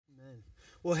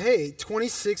Well, hey,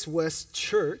 26 West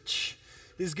Church.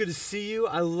 It is good to see you.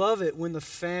 I love it when the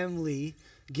family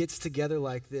gets together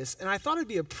like this. And I thought it'd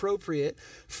be appropriate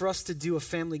for us to do a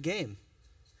family game.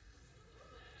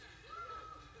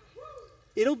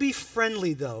 It'll be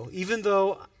friendly, though, even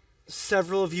though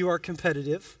several of you are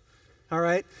competitive. All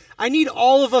right? I need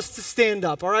all of us to stand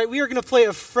up, all right? We are going to play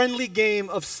a friendly game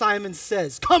of Simon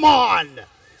Says. Come on!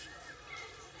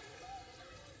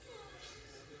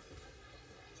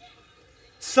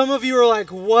 Some of you are like,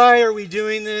 why are we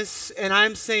doing this? And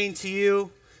I'm saying to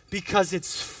you, because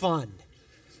it's fun.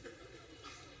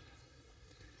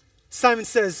 Simon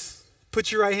Says, put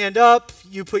your right hand up.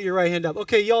 You put your right hand up.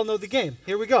 Okay, y'all know the game.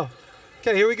 Here we go.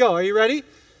 Okay, here we go. Are you ready?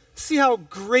 See how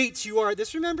great you are at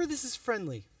this. Remember, this is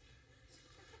friendly.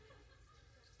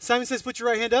 Simon Says, put your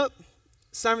right hand up.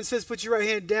 Simon Says, put your right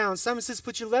hand down. Simon Says,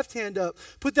 put your left hand up.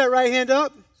 Put that right hand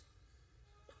up.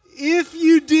 If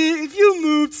you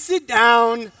moved, sit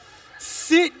down.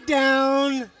 Sit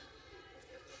down.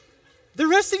 The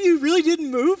rest of you really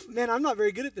didn't move? Man, I'm not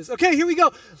very good at this. Okay, here we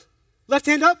go. Left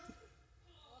hand up.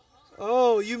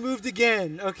 Oh, you moved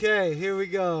again. Okay, here we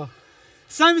go.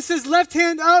 Simon Says left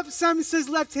hand up. Simon Says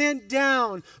left hand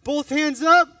down. Both hands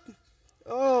up.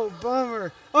 Oh,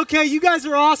 bummer. Okay, you guys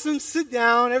are awesome. Sit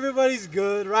down. Everybody's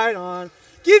good. Right on.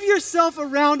 Give yourself a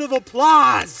round of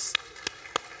applause.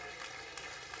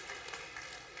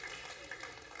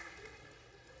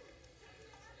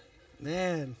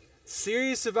 Man,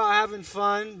 serious about having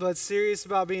fun, but serious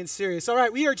about being serious. All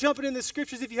right, we are jumping in the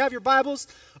scriptures. If you have your Bibles,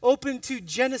 open to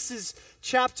Genesis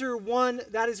chapter 1.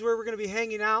 That is where we're going to be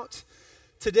hanging out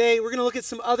today. We're going to look at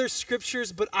some other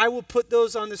scriptures, but I will put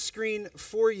those on the screen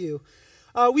for you.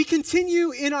 We continue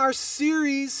in our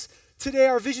series today,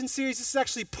 our vision series. This is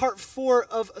actually part 4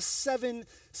 of a 7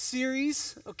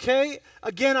 series, okay?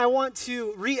 Again, I want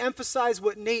to re-emphasize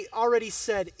what Nate already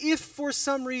said. If for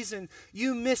some reason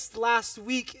you missed last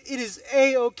week, it is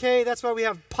A-okay. That's why we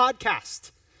have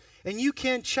podcast. And you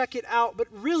can check it out. But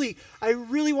really, I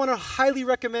really want to highly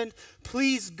recommend,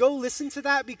 please go listen to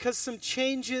that because some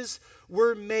changes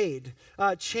were made.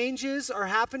 Changes are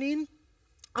happening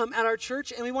at our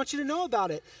church, and we want you to know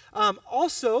about it.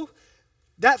 Also,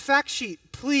 that fact sheet,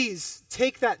 please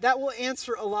take that. That will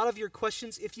answer a lot of your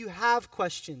questions if you have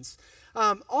questions.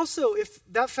 Also, if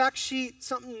that fact sheet,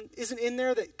 something isn't in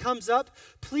there that comes up,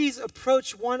 please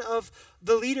approach one of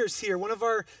the leaders here, one of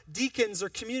our deacons or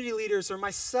community leaders or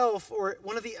myself or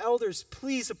one of the elders.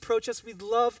 Please approach us. We'd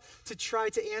love to try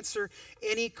to answer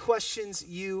any questions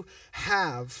you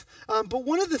have. But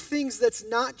one of the things that's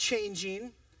not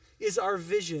changing is our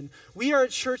vision. We are a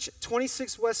church,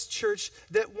 26 West Church,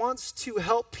 that wants to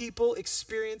help people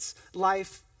experience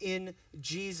life in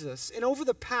Jesus. And over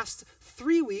the past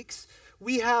 3 weeks,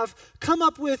 we have come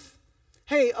up with,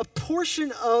 hey, a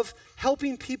portion of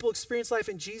helping people experience life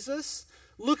in Jesus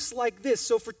looks like this.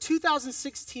 So for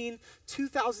 2016,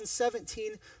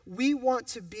 2017, we want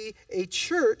to be a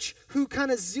church who kind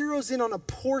of zeroes in on a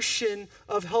portion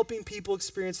of helping people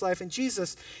experience life in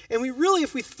Jesus. And we really,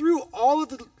 if we threw all of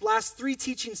the last 3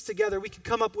 teachings together, we could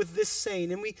come up with this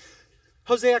saying. And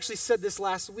Jose actually said this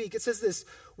last week. It says this: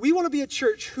 we want to be a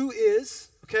church who is,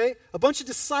 okay, a bunch of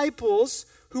disciples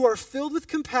who are filled with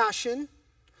compassion,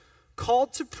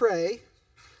 called to pray,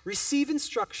 receive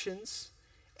instructions,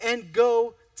 and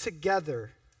go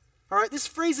together. All right, this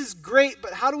phrase is great,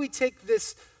 but how do we take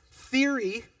this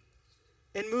theory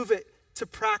and move it to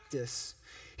practice?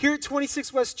 Here at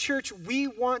 26 West Church, we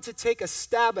want to take a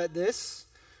stab at this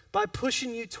by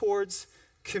pushing you towards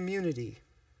community.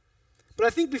 But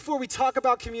I think before we talk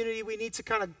about community, we need to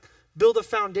kind of build a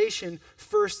foundation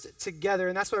first together,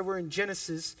 and that's why we're in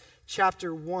Genesis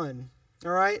chapter 1.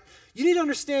 All right? You need to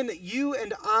understand that you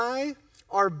and I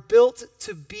are built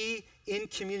to be in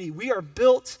community. We are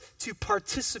built to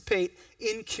participate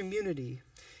in community.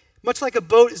 Much like a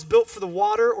boat is built for the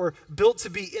water or built to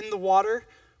be in the water,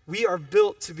 we are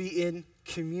built to be in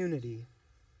community.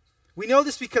 We know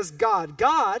this because God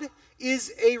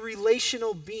is a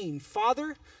relational being.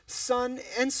 Father, Son,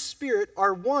 and Spirit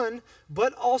are one,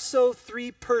 but also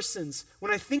 3 persons.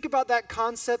 When I think about that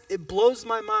concept, it blows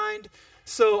my mind.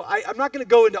 So I'm not going to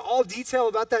go into all detail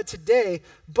about that today,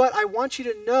 but I want you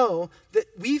to know that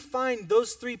we find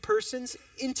those 3 persons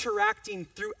interacting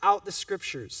throughout the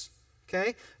scriptures,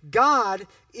 okay? God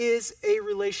is a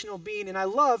relational being, and I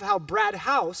love how Brad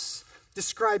House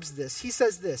describes this. He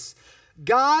says this: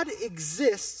 God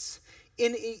exists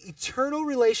in an eternal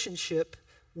relationship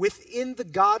within the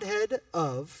Godhead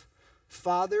of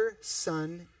Father,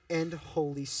 Son, and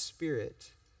Holy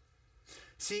Spirit.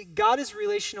 See, God is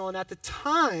relational, and at the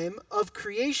time of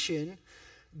creation,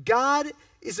 God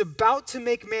is about to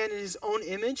make man in his own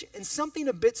image, and something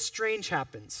a bit strange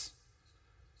happens.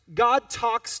 God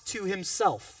talks to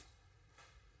himself.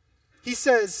 He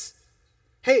says,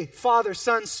 hey, Father,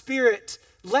 Son, Spirit,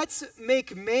 let's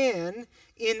make man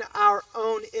in our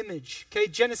own image. Okay,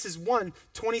 Genesis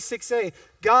 1:26a.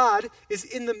 God is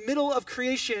in the middle of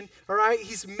creation, all right?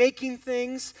 He's making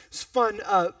things. It's fun.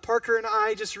 Parker and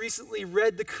I just recently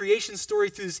read the creation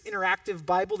story through this interactive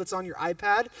Bible that's on your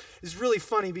iPad. It's really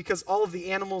funny because all of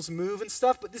the animals move and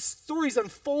stuff, but this story's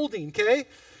unfolding, okay?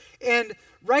 And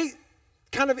right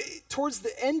kind of towards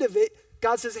the end of it,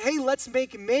 God says, hey, let's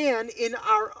make man in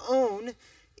our own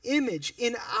image,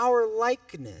 in our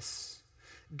likeness.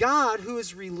 God, who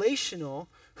is relational,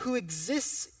 who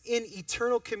exists in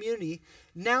eternal community,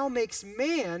 now makes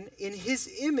man in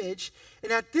his image.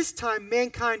 And at this time,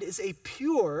 mankind is a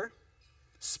pure,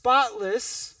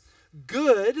 spotless,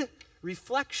 good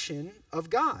reflection of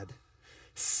God.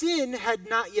 Sin had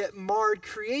not yet marred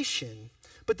creation.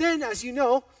 But then, as you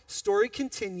know, story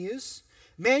continues.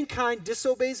 Mankind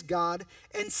disobeys God,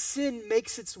 and sin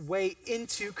makes its way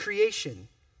into creation.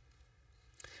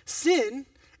 Sin,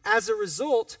 as a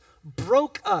result,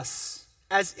 broke us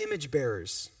as image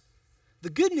bearers.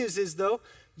 The good news is, though,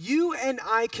 you and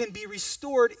I can be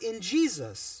restored in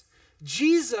Jesus.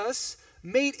 Jesus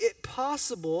made it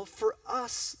possible for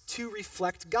us to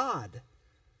reflect God.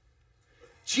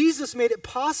 Jesus made it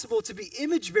possible to be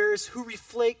image bearers who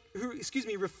reflect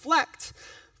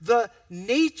the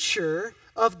nature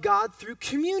of God through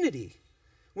community.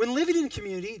 When living in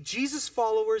community, Jesus'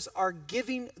 followers are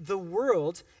giving the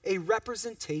world a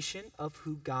representation of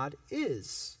who God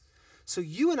is. So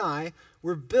you and I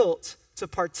were built to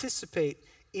participate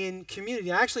in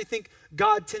community. I actually think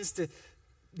God tends to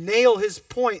nail his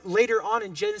point later on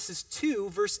in Genesis 2,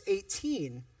 verse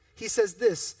 18. He says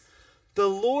this, the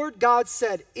Lord God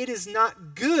said, it is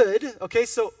not good. Okay,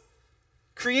 so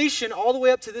creation all the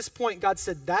way up to this point, God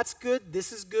said, that's good,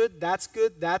 this is good, that's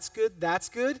good, that's good, that's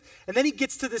good. And then he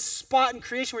gets to this spot in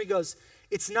creation where he goes,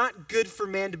 it's not good for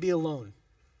man to be alone.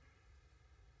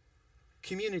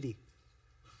 Community.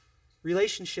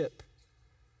 Relationship.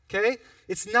 Okay?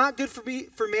 It's not good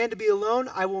for man to be alone.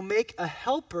 I will make a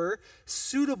helper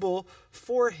suitable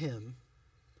for him.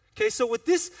 Okay, so with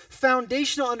this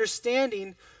foundational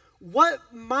understanding, what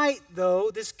might,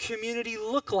 though, this community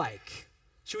look like?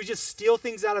 Should we just steal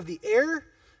things out of the air?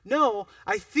 No,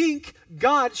 I think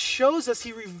God shows us,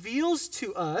 he reveals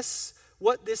to us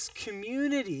what this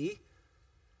community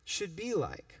should be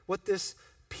like, what this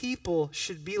people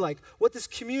should be like, what this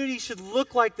community should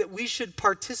look like that we should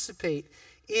participate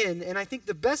in. And I think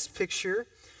the best picture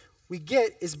we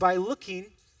get is by looking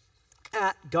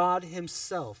at God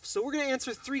himself. So we're going to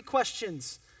answer 3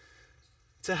 questions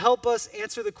to help us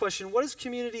answer the question, what does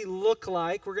community look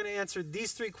like? We're going to answer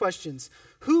these 3 questions.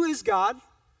 Who is God?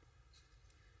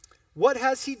 What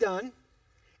has he done?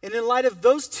 And in light of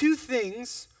those 2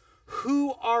 things,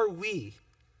 who are we?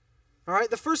 All right,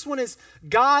 the first one is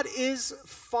God is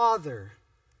Father.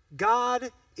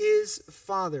 God is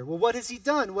Father. Well, what has he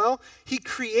done? Well, he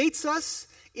creates us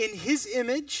in his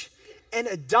image and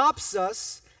adopts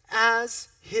us as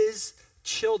his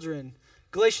children.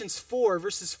 Galatians 4,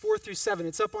 verses 4 through 7.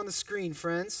 It's up on the screen,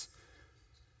 friends.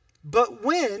 But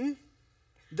when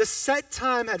the set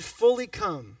time had fully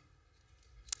come,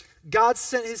 God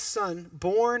sent his Son,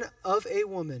 born of a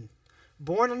woman,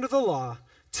 born under the law,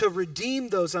 to redeem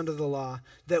those under the law,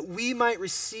 that we might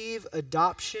receive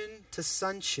adoption to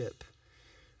sonship.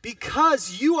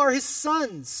 Because you are his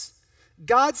sons,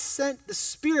 God sent the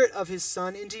Spirit of his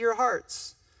Son into your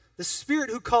hearts, the Spirit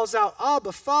who calls out,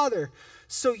 Abba, Father.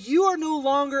 So you are no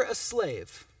longer a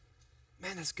slave.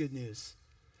 Man, that's good news.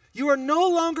 You are no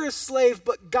longer a slave,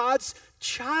 but God's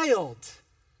child.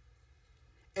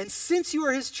 And since you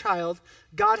are his child,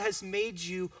 God has made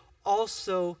you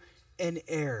also an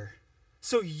heir.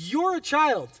 So you're a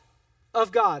child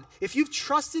of God. If you've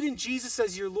trusted in Jesus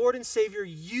as your Lord and Savior,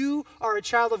 you are a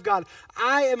child of God.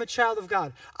 I am a child of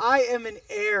God. I am an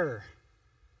heir.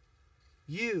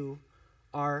 You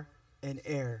are an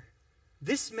heir.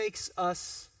 This makes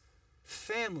us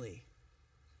family.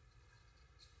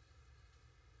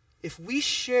 If we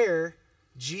share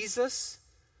Jesus,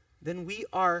 then we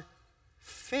are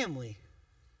family.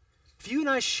 If you and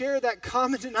I share that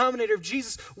common denominator of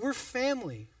Jesus, we're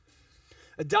family.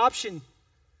 Adoption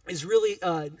is really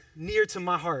near to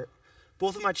my heart.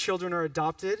 Both of my children are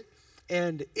adopted,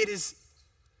 and it is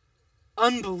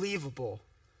unbelievable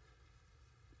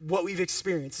what we've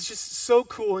experienced. It's just so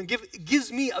cool, and it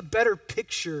gives me a better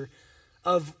picture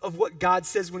of what God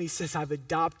says when he says, I've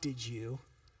adopted you.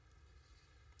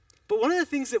 But one of the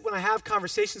things that when I have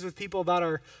conversations with people about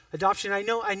our adoption, I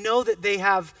know that they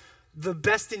have the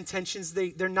best intentions.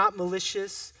 They're not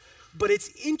malicious, but it's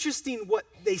interesting what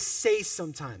they say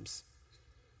sometimes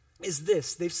is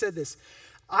this. They've said this.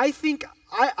 I think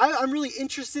I'm really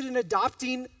interested in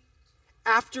adopting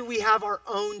after we have our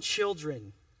own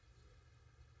children.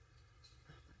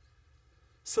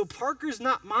 So Parker's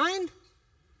not mine?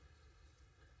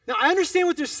 Now, I understand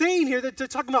what they're saying here, that they're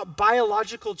talking about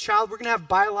biological child. We're going to have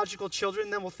biological children,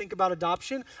 and then we'll think about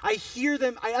adoption. I hear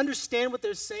them. I understand what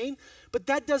they're saying, but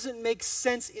that doesn't make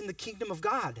sense in the kingdom of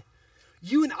God.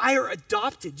 You and I are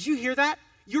adopted. Do you hear that?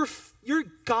 You're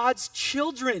God's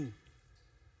children.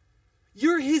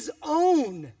 You're his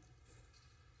own.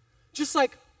 Just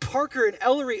like Parker and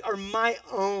Ellery are my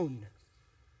own.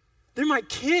 They're my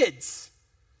kids.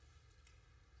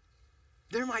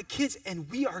 They're my kids, and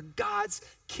we are God's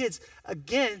kids.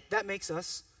 Again, that makes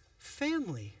us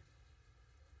family.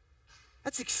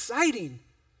 That's exciting.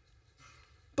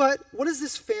 But what does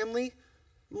this family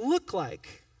look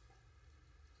like?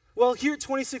 Well, here at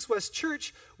 26 West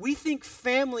Church, we think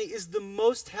family is the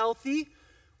most healthy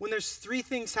when there's three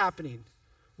things happening.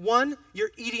 One,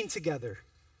 you're eating together.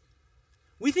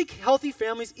 We think healthy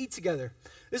families eat together.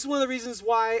 This is one of the reasons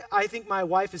why I think my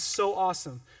wife is so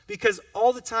awesome. Because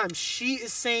all the time she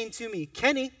is saying to me,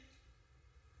 Kenny,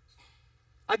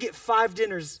 I get 5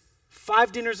 dinners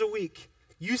a week.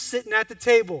 You sitting at the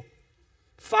table,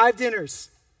 5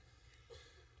 dinners.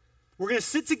 We're going to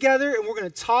sit together and we're going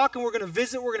to talk and we're going to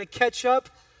visit, we're going to catch up.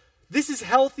 This is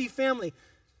healthy family.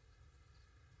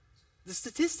 The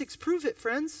statistics prove it,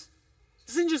 friends.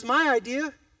 This isn't just my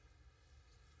idea.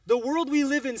 The world we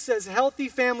live in says healthy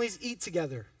families eat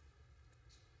together.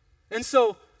 And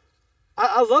so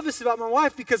I love this about my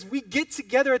wife because we get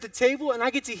together at the table and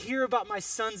I get to hear about my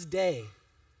son's day.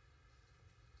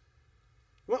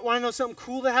 Want to know something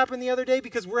cool that happened the other day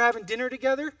because we're having dinner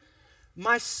together?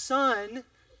 My son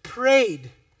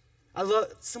prayed.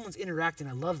 Someone's interacting.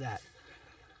 I love that.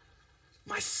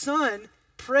 My son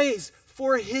prays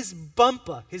for his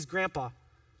Bumpa, his grandpa,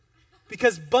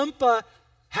 because Bumpa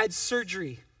had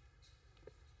surgery.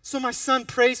 So my son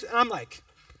prays, and I'm like,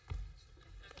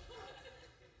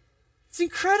 it's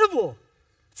incredible.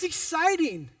 It's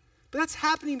exciting. But that's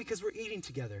happening because we're eating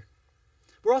together.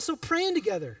 We're also praying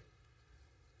together.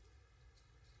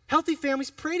 Healthy families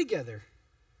pray together.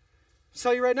 I'll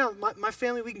tell you right now, my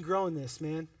family, we can grow in this,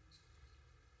 man.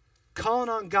 Calling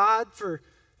on God for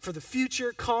the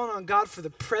future, calling on God for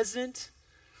the present,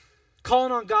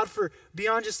 calling on God for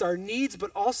beyond just our needs,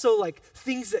 but also like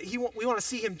things that we want to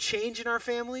see him change in our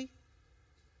family.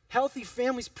 Healthy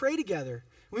families pray together.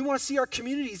 We want to see our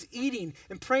communities eating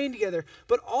and praying together,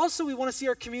 but also we want to see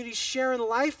our communities sharing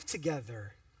life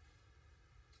together.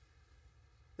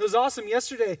 It was awesome.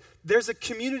 Yesterday, there's a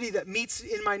community that meets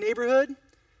in my neighborhood,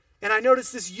 and I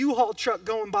noticed this U-Haul truck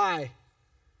going by.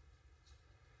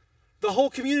 The whole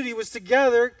community was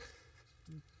together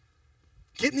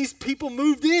getting these people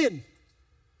moved in.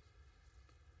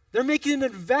 They're making an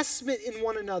investment in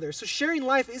one another. So sharing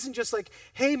life isn't just like,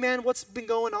 hey man, what's been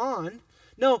going on?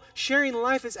 No, sharing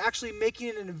life is actually making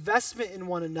an investment in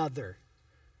one another,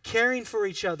 caring for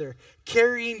each other,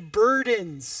 carrying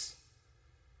burdens.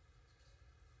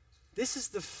 This is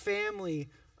the family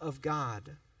of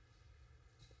God.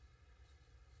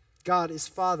 God is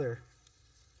Father.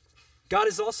 God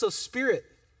is also Spirit.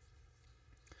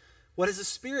 What has the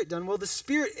Spirit done? Well, the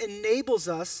Spirit enables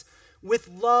us with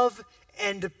love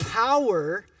and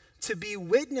power to be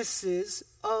witnesses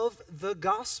of the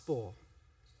gospel.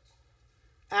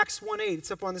 Acts 1:8,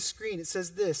 it's up on the screen. It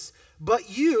says this, but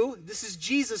you, this is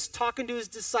Jesus talking to his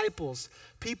disciples,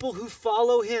 people who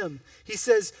follow him. He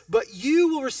says, but you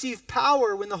will receive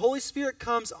power when the Holy Spirit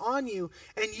comes on you,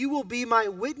 and you will be my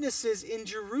witnesses in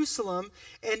Jerusalem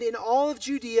and in all of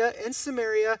Judea and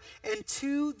Samaria and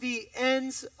to the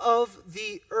ends of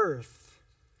the earth.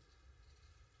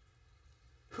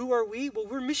 Who are we? Well,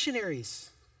 we're missionaries.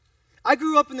 I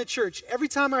grew up in the church. Every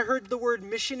time I heard the word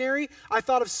missionary, I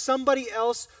thought of somebody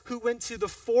else who went to the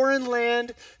foreign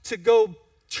land to go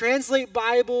translate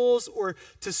Bibles or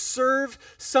to serve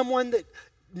someone that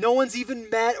no one's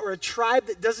even met or a tribe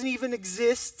that doesn't even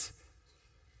exist.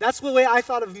 That's the way I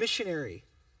thought of missionary.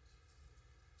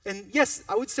 And yes,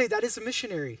 I would say that is a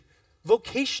missionary.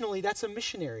 Vocationally, that's a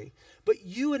missionary. But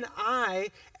you and I,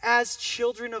 as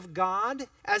children of God,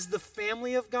 as the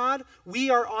family of God, we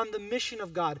are on the mission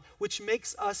of God, which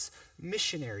makes us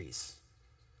missionaries.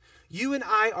 You and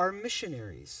I are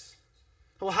missionaries.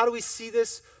 Well, how do we see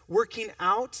this working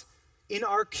out in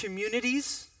our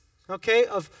communities, okay,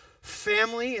 of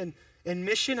family and And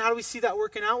mission, how do we see that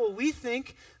working out? Well, we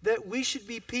think that we should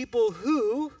be people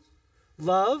who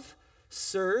love,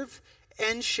 serve,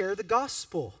 and share the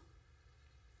gospel.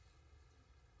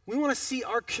 We want to see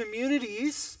our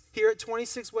communities here at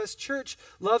 26 West Church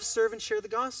love, serve, and share the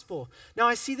gospel. Now,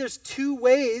 I see there's two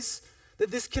ways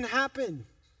that this can happen.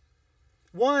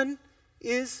 One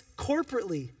is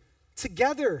corporately,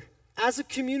 together, as a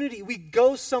community. We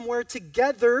go somewhere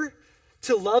together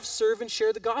to love, serve, and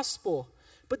share the gospel.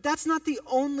 But that's not the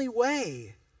only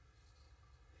way.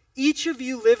 Each of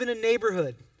you live in a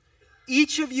neighborhood.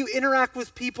 Each of you interact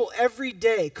with people every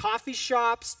day. Coffee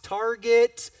shops,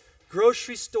 Target,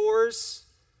 grocery stores,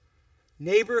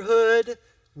 neighborhood,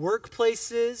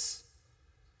 workplaces.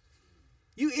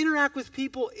 You interact with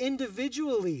people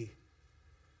individually.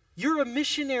 You're a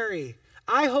missionary.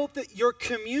 I hope that your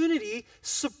community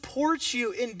supports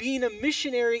you in being a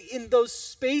missionary in those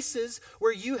spaces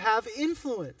where you have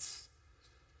influence.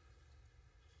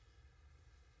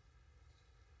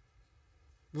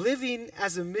 Living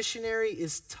as a missionary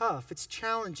is tough. It's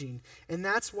challenging. And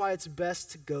that's why it's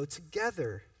best to go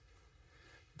together.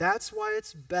 That's why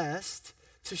it's best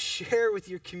to share with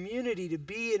your community, to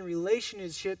be in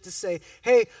relationship, to say,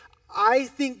 hey, I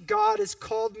think God has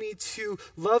called me to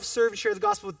love, serve, and share the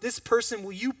gospel with this person.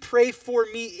 Will you pray for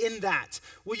me in that?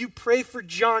 Will you pray for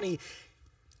Johnny?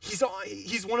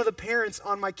 He's one of the parents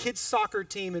on my kids' soccer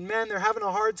team, and man, they're having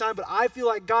a hard time, but I feel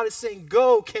like God is saying,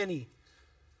 go, Kenny.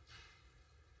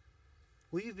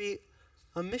 Will you be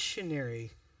a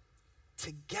missionary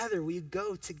together? Will you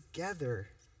go together?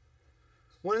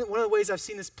 One of the ways I've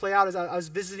seen this play out is I was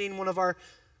visiting one of our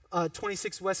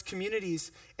 26 West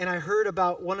communities, and I heard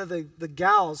about one of the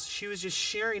gals. She was just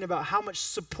sharing about how much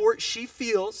support she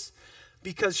feels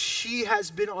because she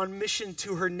has been on mission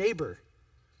to her neighbor.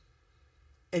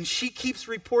 And she keeps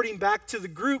reporting back to the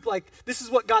group like, this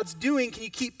is what God's doing. Can you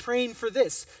keep praying for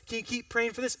this? Can you keep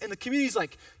praying for this? And the community's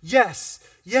like, yes,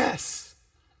 yes.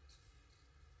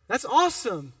 That's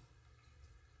awesome.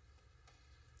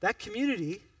 That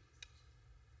community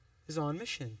is on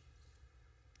mission.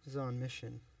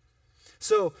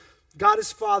 So God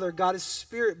is Father, God is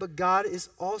Spirit, but God is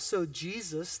also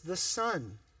Jesus, the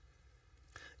Son.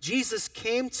 Jesus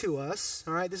came to us,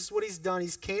 all right, this is what he's done.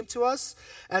 He's came to us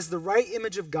as the right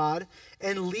image of God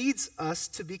and leads us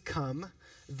to become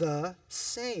the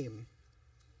same.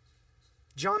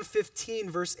 John 15,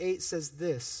 verse 8 says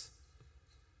this.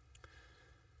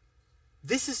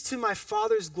 This is to my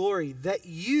Father's glory, that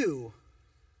you,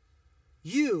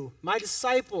 my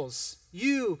disciples,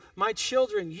 you, my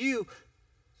children, you,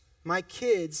 my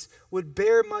kids, would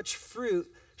bear much fruit,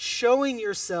 showing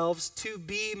yourselves to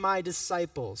be my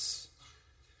disciples.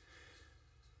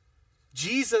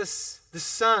 Jesus, the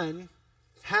Son,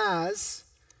 has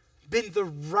been the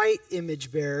right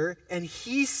image bearer, and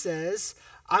he says,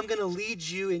 I'm going to lead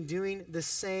you in doing the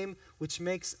same, which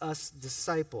makes us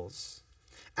disciples.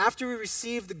 After we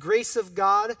receive the grace of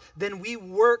God, then we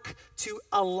work to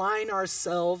align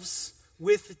ourselves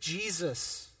with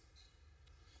Jesus.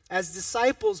 As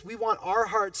disciples, we want our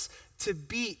hearts to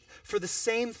beat for the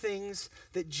same things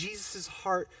that Jesus'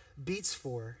 heart beats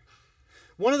for.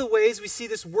 One of the ways we see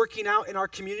this working out in our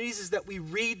communities is that we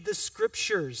read the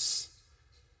scriptures.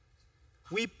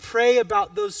 We pray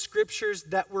about those scriptures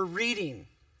that we're reading.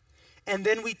 And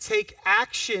then we take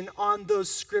action on those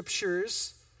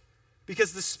scriptures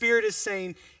because the Spirit is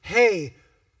saying, hey,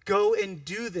 go and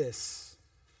do this.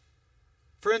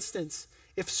 For instance,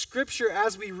 if Scripture,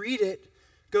 as we read it,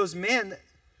 goes, man,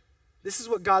 this is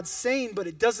what God's saying, but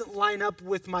it doesn't line up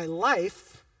with my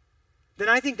life, then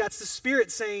I think that's the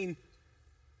Spirit saying,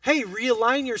 hey,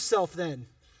 realign yourself then.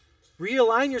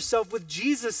 Realign yourself with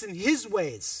Jesus and his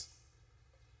ways.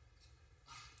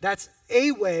 That's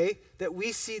a way that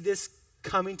we see this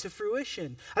coming to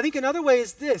fruition. I think another way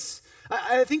is this.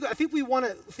 I think we want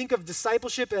to think of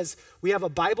discipleship as we have a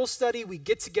Bible study, we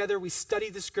get together, we study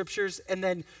the scriptures, and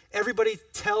then everybody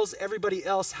tells everybody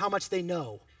else how much they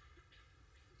know.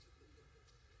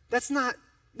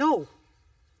 No.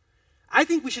 I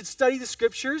think we should study the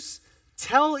scriptures,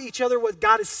 tell each other what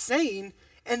God is saying,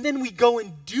 and then we go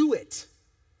and do it.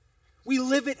 We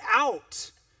live it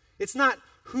out. It's not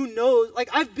who knows. Like,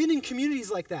 I've been in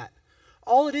communities like that.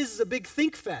 All it is a big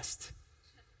think fest.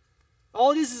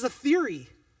 All it is a theory.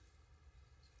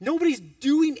 Nobody's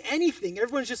doing anything.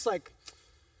 Everyone's just like,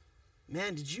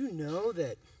 man, did you know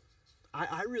that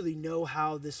I really know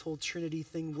how this whole Trinity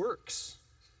thing works,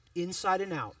 inside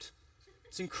and out.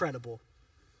 It's incredible.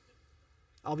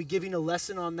 I'll be giving a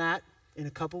lesson on that in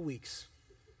a couple weeks.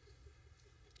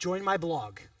 Join my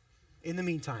blog in the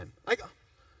meantime.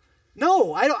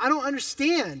 No, I don't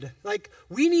understand. Like,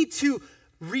 we need to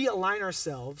realign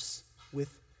ourselves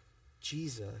with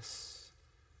Jesus.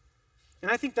 And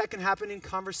I think that can happen in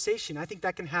conversation. I think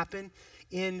that can happen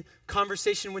in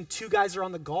conversation when two guys are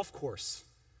on the golf course.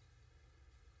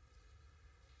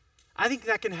 I think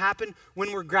that can happen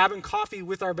when we're grabbing coffee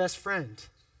with our best friend.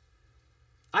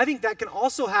 I think that can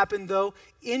also happen, though,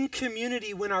 in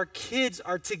community when our kids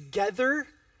are together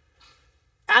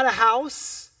at a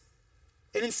house,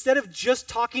 and instead of just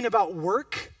talking about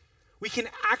work, we can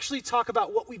actually talk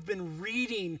about what we've been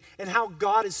reading and how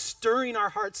God is stirring our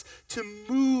hearts to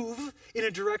move in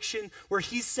a direction where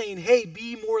he's saying, hey,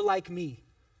 be more like me.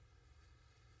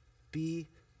 Be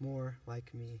more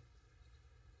like me.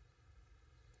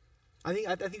 I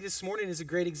think this morning is a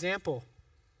great example.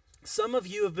 Some of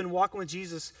you have been walking with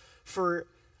Jesus for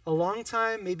a long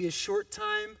time, maybe a short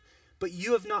time, but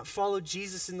you have not followed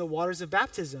Jesus in the waters of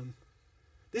baptism.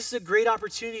 This is a great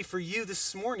opportunity for you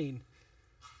this morning.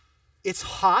 It's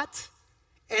hot,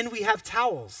 and we have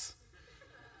towels.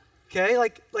 Okay,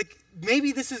 like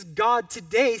maybe this is God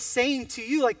today saying to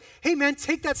you, like, hey man,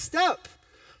 take that step.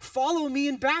 Follow me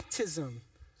in baptism.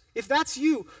 If that's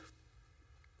you,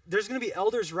 there's going to be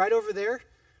elders right over there.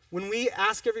 When we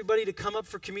ask everybody to come up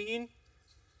for communion,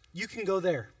 you can go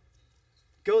there.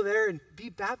 Go there and be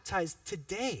baptized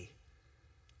today.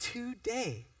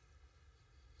 Today.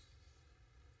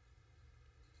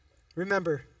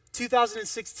 Remember,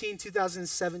 2016,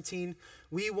 2017,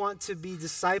 we want to be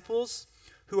disciples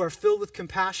who are filled with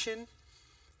compassion,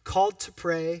 called to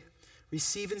pray,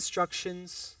 receive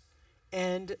instructions,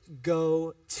 and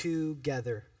go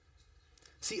together.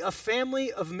 See, a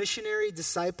family of missionary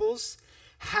disciples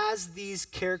has these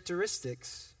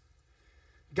characteristics.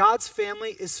 God's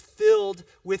family is filled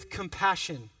with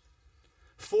compassion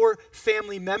for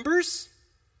family members,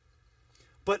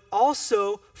 but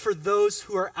also for those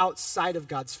who are outside of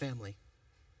God's family.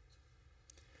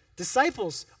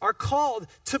 Disciples are called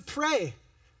to pray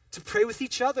with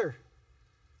each other,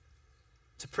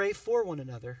 to pray for one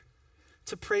another,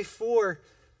 to pray for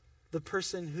the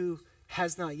person who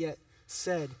has not yet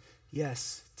said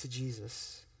yes to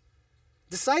Jesus.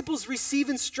 Disciples receive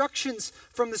instructions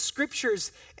from the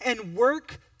scriptures and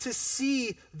work to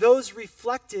see those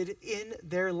reflected in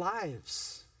their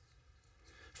lives.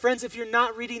 Friends, if you're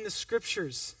not reading the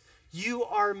scriptures, you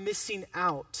are missing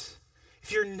out.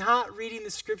 If you're not reading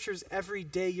the scriptures every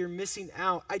day, you're missing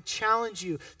out. I challenge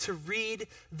you to read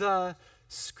the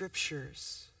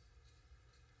scriptures.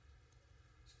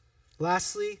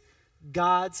 Lastly,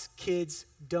 God's kids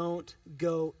don't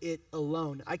go it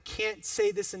alone. I can't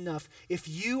say this enough. If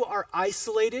you are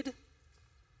isolated,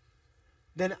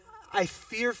 then I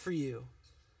fear for you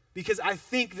because I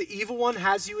think the evil one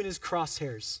has you in his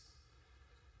crosshairs.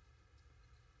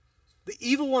 The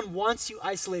evil one wants you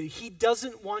isolated. He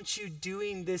doesn't want you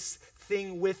doing this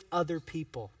thing with other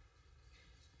people.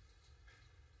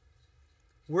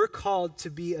 We're called to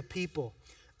be a people,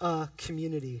 a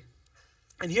community.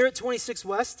 And here at 26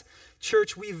 West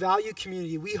Church, we value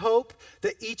community. We hope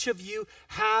that each of you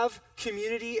have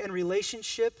community and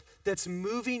relationship that's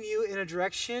moving you in a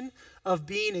direction of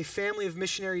being a family of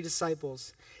missionary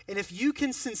disciples. And if you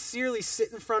can sincerely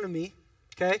sit in front of me,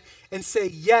 okay, and say,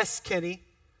 yes, Kenny,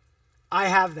 I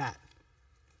have that,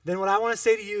 then what I want to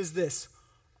say to you is this: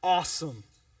 awesome.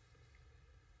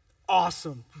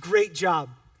 Awesome. Great job.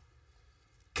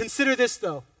 Consider this,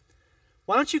 though.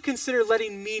 Why don't you consider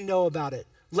letting me know about it?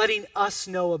 Letting us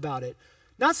know about it.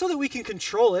 Not so that we can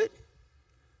control it,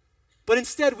 but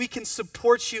instead we can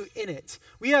support you in it.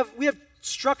 We have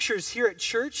structures here at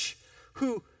church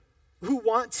who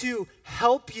want to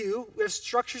help you. We have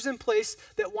structures in place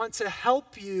that want to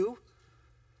help you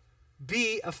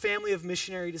be a family of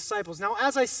missionary disciples. Now,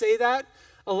 as I say that,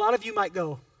 a lot of you might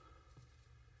go,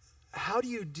 how do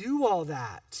you do all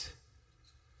that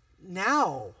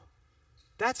now?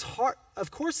 That's hard. Of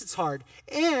course it's hard.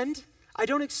 And I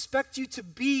don't expect you to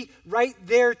be right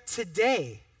there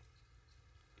today.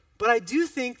 But I do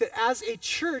think that as a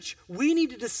church, we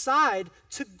need to decide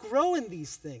to grow in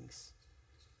these things,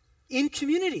 in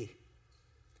community.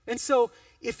 And so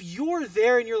if you're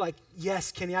there and you're like,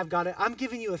 yes, Kenny, I've got it, I'm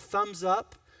giving you a thumbs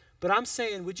up, but I'm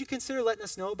saying, would you consider letting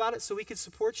us know about it so we can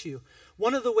support you?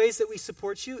 One of the ways that we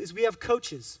support you is we have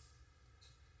coaches.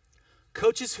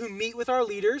 Coaches who meet with our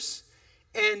leaders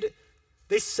and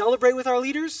they celebrate with our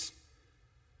leaders.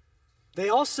 They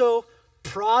also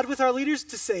prod with our leaders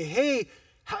to say, hey,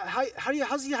 how do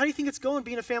you think it's going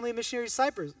being a family of missionary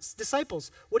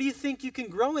disciples? What do you think you can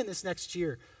grow in this next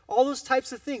year? All those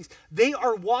types of things. They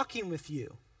are walking with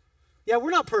you. Yeah,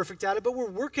 we're not perfect at it, but we're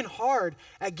working hard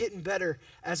at getting better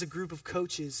as a group of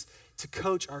coaches to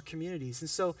coach our communities. And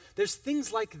so there's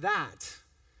things like that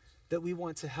that we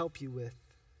want to help you with?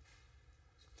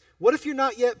 What if you're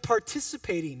not yet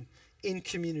participating in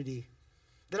community?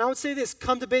 Then I would say this: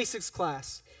 come to basics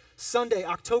class, Sunday,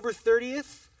 October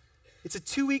 30th. It's a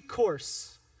 2-week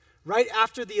course right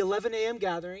after the 11 a.m.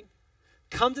 gathering.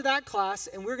 Come to that class,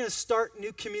 and we're going to start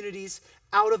new communities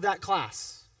out of that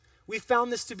class. We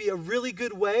found this to be a really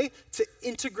good way to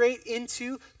integrate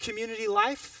into community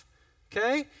life,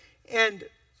 okay? And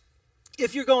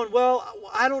if you're going, well,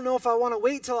 I don't know if I want to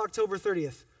wait till October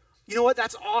 30th. You know what?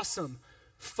 That's awesome.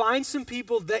 Find some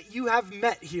people that you have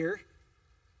met here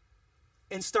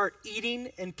and start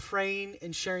eating and praying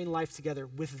and sharing life together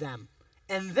with them.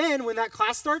 And then when that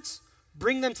class starts,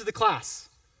 bring them to the class.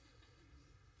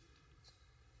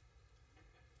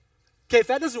 Okay, if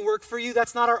that doesn't work for you,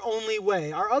 that's not our only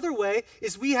way. Our other way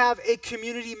is we have a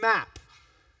community map.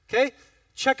 Okay?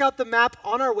 Check out the map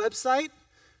on our website.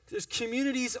 There's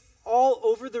communities all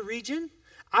over the region.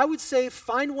 I would say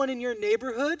find one in your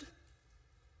neighborhood,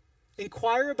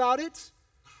 inquire about it,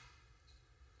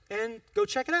 and go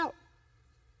check it out.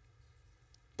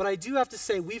 But I do have to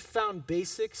say, we've found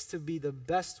basics to be the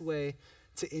best way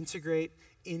to integrate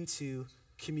into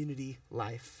community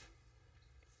life.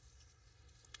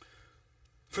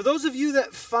 For those of you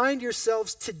that find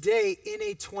yourselves today in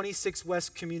a 26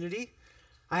 West community,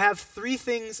 I have 3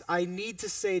 things I need to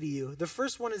say to you. The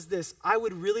first one is this: I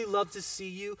would really love to see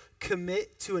you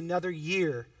commit to another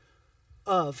year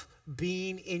of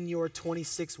being in your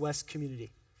 26 West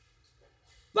community.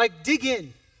 Like, dig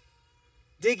in.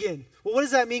 Dig in. Well, what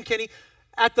does that mean, Kenny?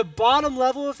 At the bottom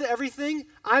level of everything,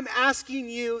 I'm asking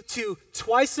you to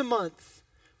twice a month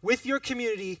with your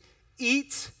community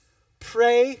eat,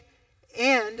 pray,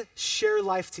 and share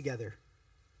life together.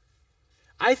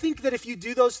 I think that if you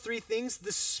do those 3 things,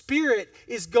 the Spirit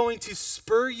is going to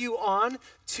spur you on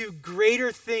to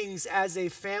greater things as a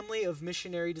family of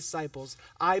missionary disciples.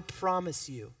 I promise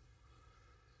you.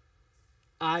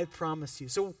 I promise you.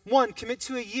 So 1, commit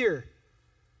to a year.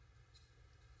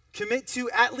 Commit to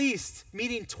at least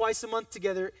meeting twice a month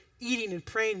together, eating and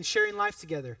praying and sharing life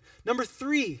together. Number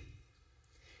 3,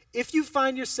 if you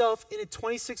find yourself in a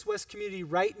 26 West community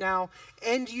right now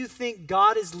and you think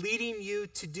God is leading you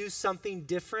to do something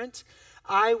different,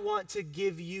 I want to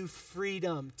give you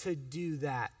freedom to do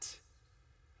that.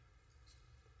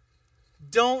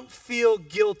 Don't feel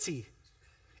guilty.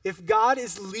 If God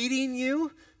is leading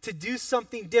you to do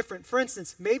something different, for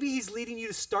instance, maybe he's leading you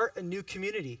to start a new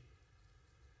community.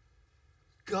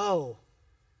 Go.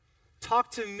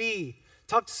 Talk to me.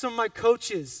 Talk to some of my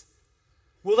coaches.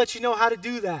 We'll let you know how to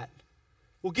do that.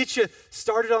 We'll get you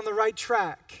started on the right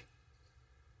track.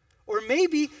 Or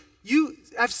maybe you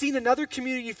have seen another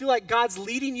community, you feel like God's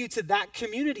leading you to that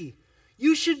community.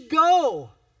 You should go.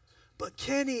 But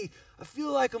Kenny, I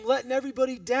feel like I'm letting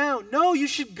everybody down. No, you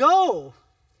should go.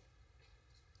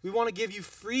 We want to give you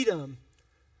freedom.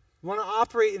 We want to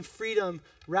operate in freedom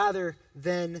rather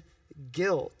than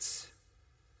guilt.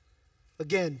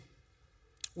 Again,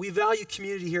 we value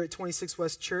community here at 26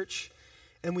 West Church,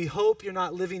 and we hope you're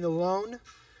not living alone.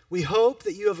 We hope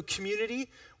that you have a community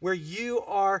where you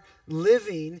are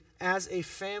living as a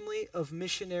family of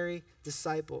missionary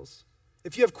disciples.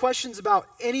 If you have questions about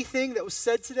anything that was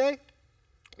said today,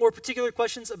 or particular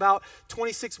questions about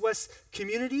 26 West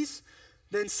communities,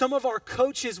 then some of our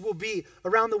coaches will be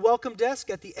around the welcome desk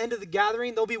at the end of the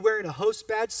gathering. They'll be wearing a host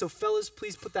badge. So fellas,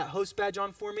 please put that host badge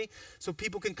on for me so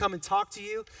people can come and talk to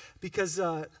you, because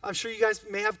I'm sure you guys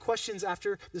may have questions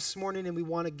after this morning and we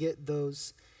want to get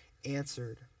those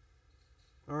answered.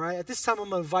 All right, at this time I'm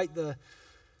going to invite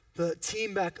the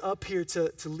team back up here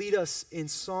to lead us in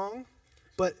song.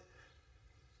 But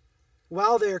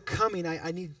while they're coming,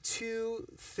 I need 2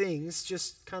 things,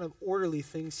 just kind of orderly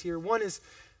things here. One is,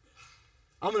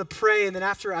 I'm going to pray, and then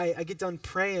after I get done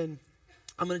praying,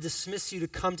 I'm going to dismiss you to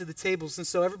come to the tables. And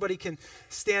so everybody can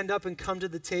stand up and come to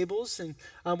the tables. And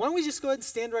why don't we just go ahead and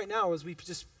stand right now as we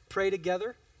just pray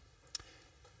together?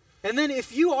 And then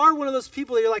if you are one of those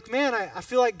people that you're like, man, I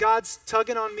feel like God's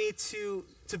tugging on me to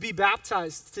be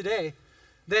baptized today,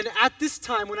 then at this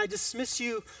time when I dismiss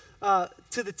you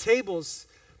to the tables,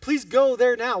 please go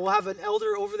there now. We'll have an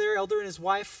elder over there, elder and his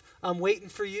wife, waiting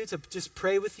for you to just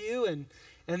pray with you and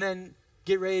then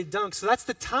get ready to dunk. So that's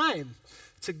the time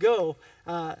to go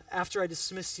after I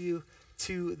dismiss you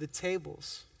to the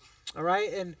tables. All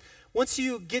right? And once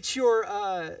you get your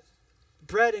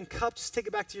bread and cup, just take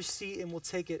it back to your seat and we'll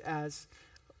take it as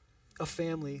a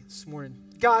family this morning.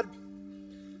 God,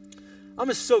 I'm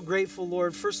just so grateful,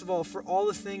 Lord, first of all, for all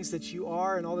the things that you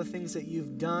are and all the things that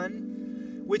you've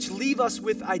done, which leave us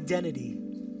with identity.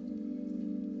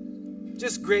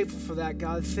 Just grateful for that,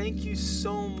 God. Thank you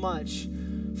so much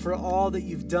for all that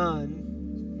you've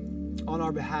done on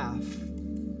our behalf.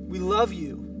 We love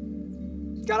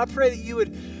you. God, I pray that you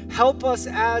would help us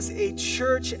as a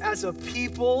church, as a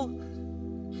people,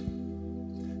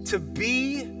 to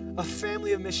be a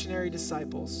family of missionary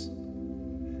disciples.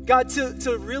 God,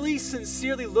 to really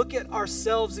sincerely look at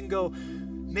ourselves and go,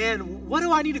 man, what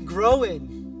do I need to grow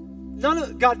in?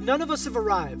 None of us have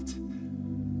arrived.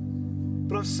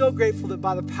 But I'm so grateful that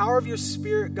by the power of your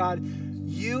Spirit, God,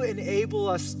 you enable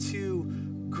us to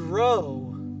grow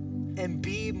and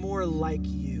be more like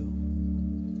you.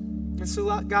 And so,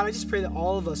 God, I just pray that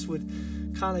all of us would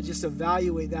kind of just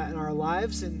evaluate that in our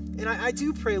lives. And I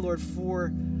do pray, Lord,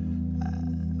 for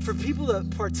people to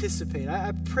participate.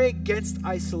 I pray against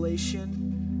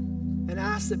isolation and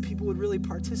ask that people would really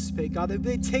participate. God, that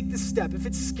they take the step. If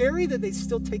it's scary, that they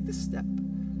still take the step.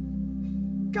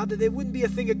 God, that it wouldn't be a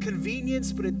thing of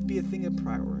convenience, but it'd be a thing of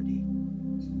priority.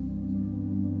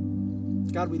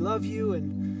 God, we love you.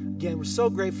 And again, we're so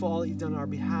grateful for all that you've done on our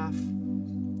behalf.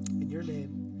 In your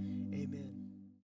name.